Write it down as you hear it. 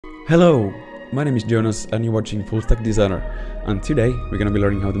Hello, my name is Jonas and you're watching Full Stack Designer, and today we're gonna be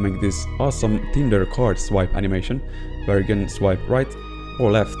learning how to make this awesome Tinder card swipe animation where you can swipe right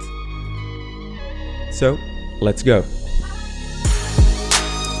or left. So let's go.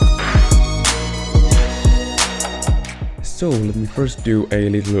 So let me first do a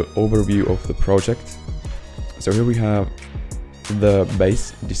little overview of the project. So here we have the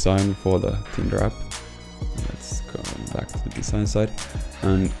base design for the Tinder app. Let's go back to the design side.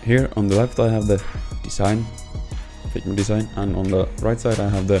 And here on the left I have the design, Figma design, and on the right side I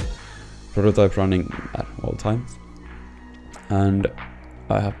have the prototype running at all times. And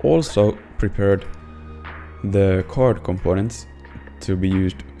I have also prepared the card components to be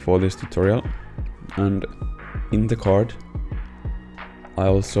used for this tutorial. And in the card I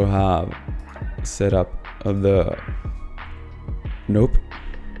also have set up the nope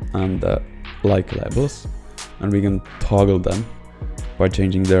and the like labels, and we can toggle them by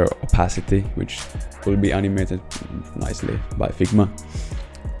changing their opacity, which will be animated nicely by Figma.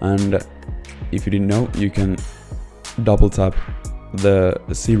 And if you didn't know, you can double tap the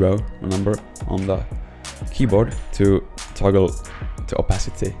 0 number on the keyboard to toggle the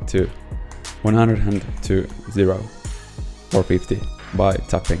opacity to 100 and to 0 or 50 by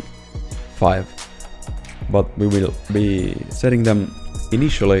tapping 5. But we will be setting them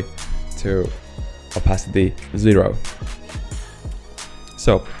initially to opacity 0.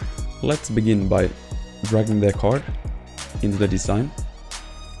 So let's begin by dragging the card into the design,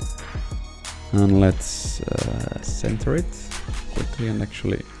 and let's center it quickly, and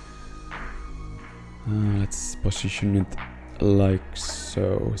actually let's position it like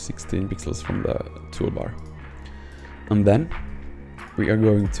so, 16 pixels from the toolbar. And then we are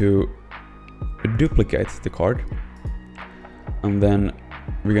going to duplicate the card, and then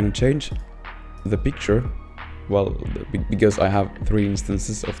we're gonna change the picture. Well, because I have 3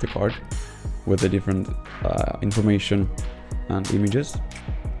 instances of the card with the different information and images.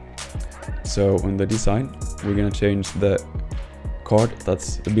 So in the design, we're gonna change the card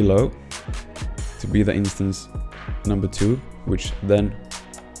that's below to be the instance number 2, which then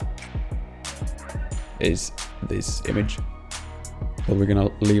is this image. But we're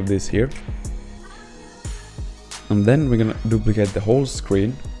gonna leave this here. And then we're gonna duplicate the whole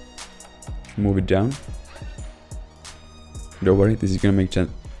screen, move it down. Don't worry, this is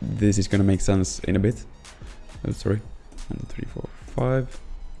gonna make sense in a bit. Oh, sorry. 1, 2, 3, 4, 5,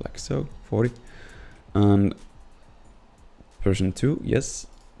 like so, 40. And version 2, yes,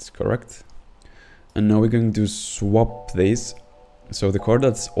 it's correct. And now we're going to swap these. So the card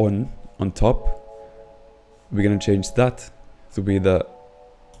that's on top, we're gonna change that to be the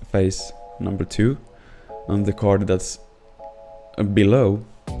face number 2, and the card that's below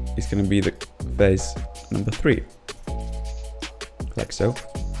is gonna be the face number 3. Like so.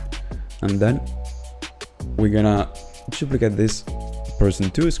 And then we're gonna duplicate this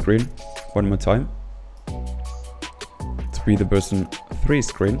person 2 screen one more time to be the person 3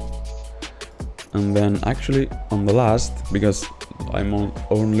 screen. And then actually on the last, because I'm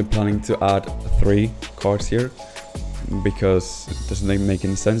only planning to add 3 cards here, because it doesn't make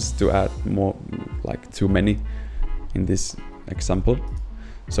any sense to add more, like too many in this example.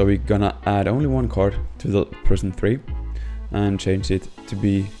 So we're gonna add only 1 card to the person 3 and change it to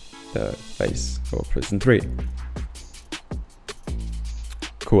be the face for person 3.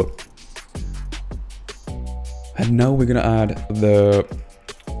 Cool. And now we're gonna add the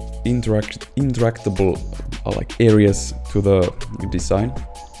interactable like areas to the design.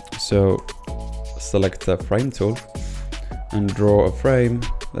 So select the frame tool and draw a frame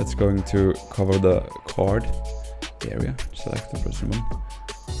that's going to cover the card area. Select the person 1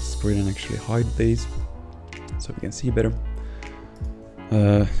 screen and actually hide these so we can see better.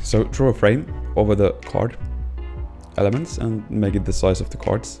 So draw a frame over the card elements and make it the size of the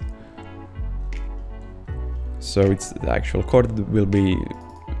cards. So it's the actual card that will be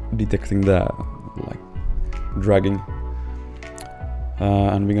detecting the like dragging.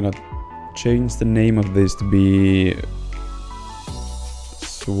 And we're gonna change the name of this to be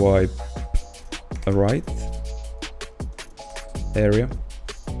swipe right area.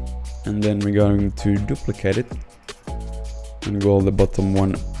 And then we're going to duplicate it and call the bottom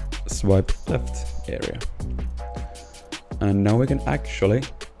one swipe left area. And now we can actually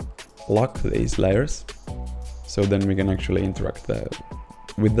lock these layers, so then we can actually interact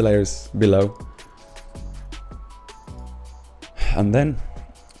with the layers below. And then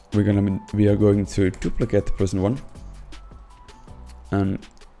we are going to duplicate the person 1 and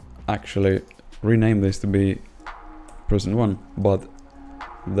actually rename this to be person 1, but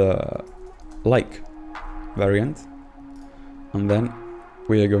the like variant. And then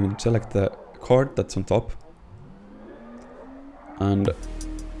we are going to select the card that's on top, and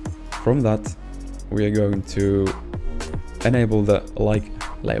from that we are going to enable the like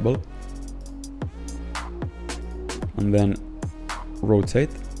label, and then rotate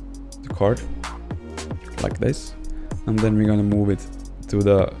the card like this, and then we're gonna move it to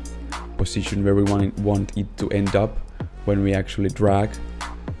the position where we want it to end up when we actually drag.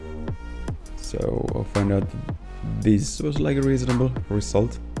 So I'll find out this was like a reasonable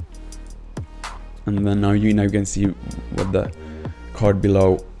result, and then now you can see what the card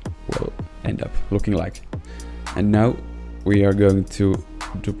below will end up looking like. And now we are going to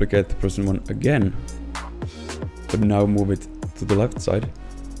duplicate the person one again, but now move it to the left side.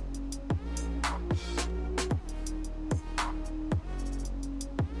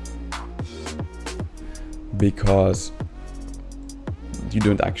 Because you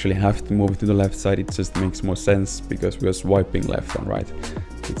don't actually have to move it to the left side, it just makes more sense because we are swiping left and right.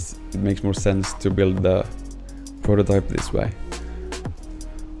 It makes more sense to build the prototype this way.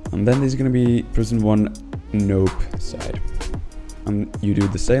 And then there's gonna be person one nope side. And you do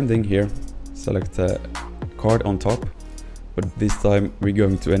the same thing here, select the card on top, but this time we're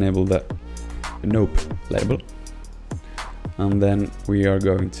going to enable the nope label. And then we are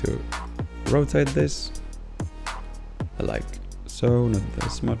going to rotate this like so, not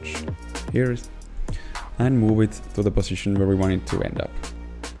as much here, and move it to the position where we want it to end up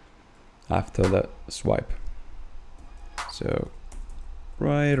after the swipe. So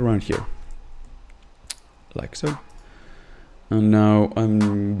right around here, like so. And now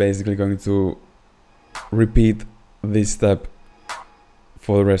I'm basically going to repeat this step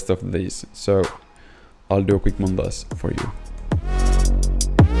for the rest of these. So I'll do a quick montage for you.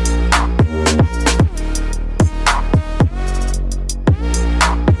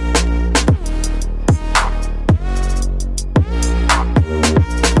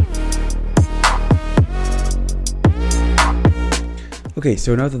 Okay,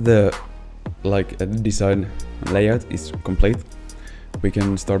 so now that the design layout is complete, we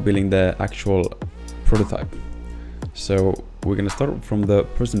can start building the actual prototype. So we're gonna start from the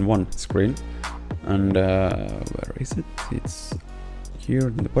person one screen, and where is it? It's here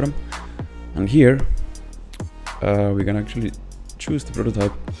in the bottom, and here we can actually choose the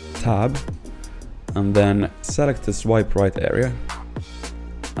prototype tab, and then select the swipe right area,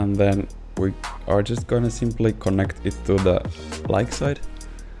 and then we are just gonna simply connect it to the like side,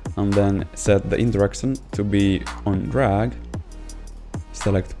 and then set the interaction to be on drag,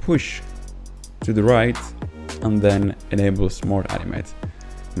 select push to the right, and then enable smart animate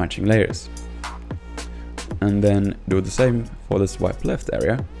matching layers, and then do the same for the swipe left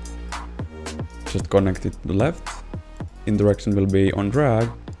area. Just connect it to the left, interaction will be on drag,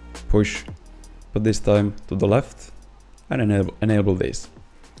 push, but this time to the left, and enable this.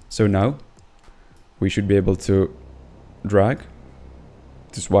 So now we should be able to drag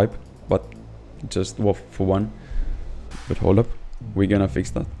to swipe, but just for one. But hold up, we're gonna fix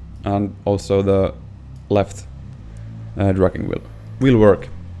that. And also the left dragging will work.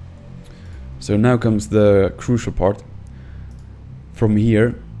 So now comes the crucial part. From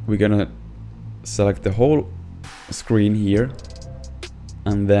here, we're gonna select the whole screen here,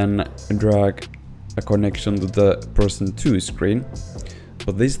 and then drag a connection to the person 2 screen.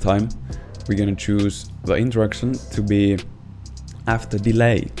 But this time, we're gonna choose the interaction to be after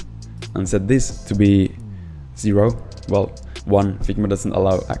delay and set this to be 0. Well, 1, Figma doesn't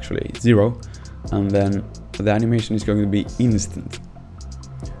allow actually 0. And then the animation is going to be instant.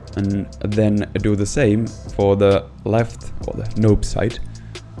 And then do the same for the left or the nope side.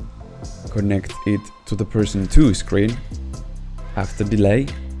 Connect it to the person 2 screen after delay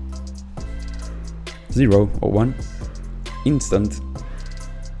 0 or 1, instant.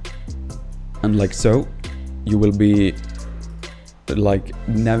 And like so, you will be like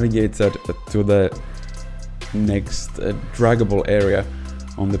navigated to the next draggable area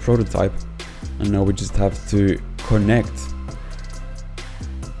on the prototype. And now we just have to connect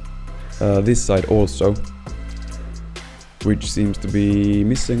this side also, which seems to be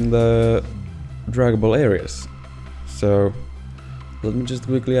missing the draggable areas. So let me just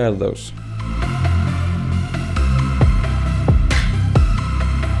quickly add those.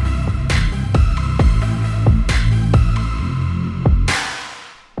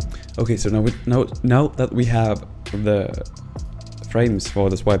 Okay, so now that we have the frames for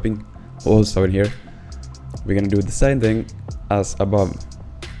the swiping also in here, we're gonna do the same thing as above.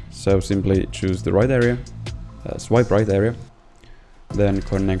 So simply choose the right area, swipe right area, then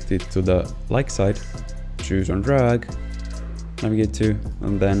connect it to the like side, choose on drag, navigate to,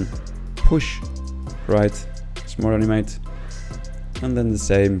 and then push right, smart animate, And then the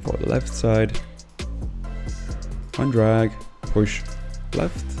same for the left side. One drag, push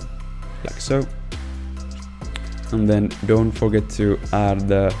left, like so. And then don't forget to add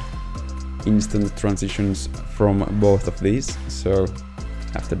the instant transitions from both of these. So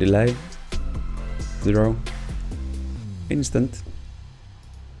after delay, 0, instant,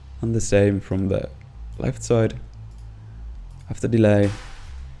 and the same from the left side. After delay,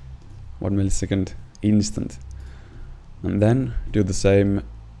 1 millisecond, instant. And then do the same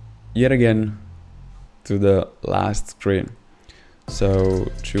yet again to the last screen. So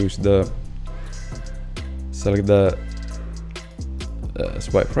select the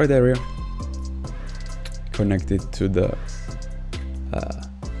swipe right area, connect it to the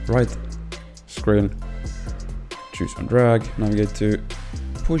right screen, choose on drag, navigate to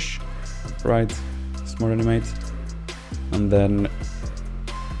push right, smart animate, and then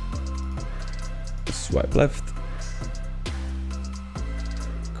swipe left,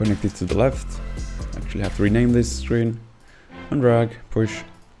 connect it to the left. Actually have to rename this screen, on drag, push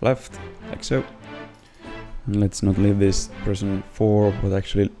left, like so. And let's not leave this person 4, but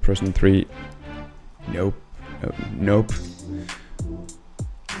actually person 3. Nope. Nope.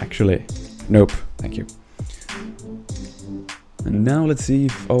 Actually, nope. Thank you. And now let's see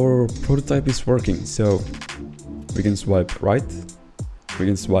if our prototype is working. So we can swipe right, we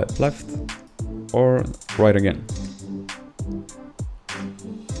can swipe left, or right again.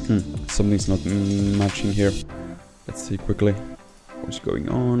 Something's not matching here. Let's see quickly what's going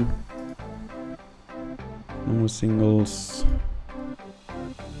on. No more singles.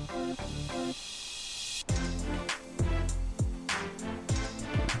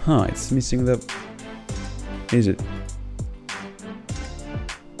 It's missing the... Is it?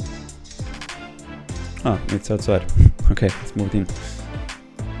 It's outside. Okay, let's move it in.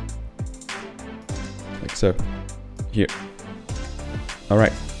 Like so. Here.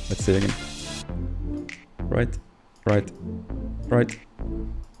 Alright, let's see again. Right, right, right.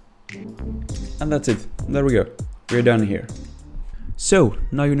 And that's it. There we go. We're done here. So,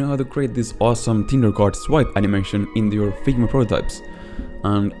 now you know how to create this awesome Tinder card swipe animation in your Figma prototypes.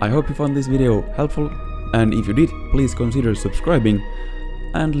 And I hope you found this video helpful, and if you did, please consider subscribing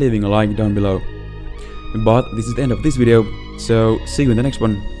and leaving a like down below. But this is the end of this video, so see you in the next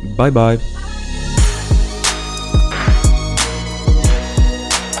one. Bye bye!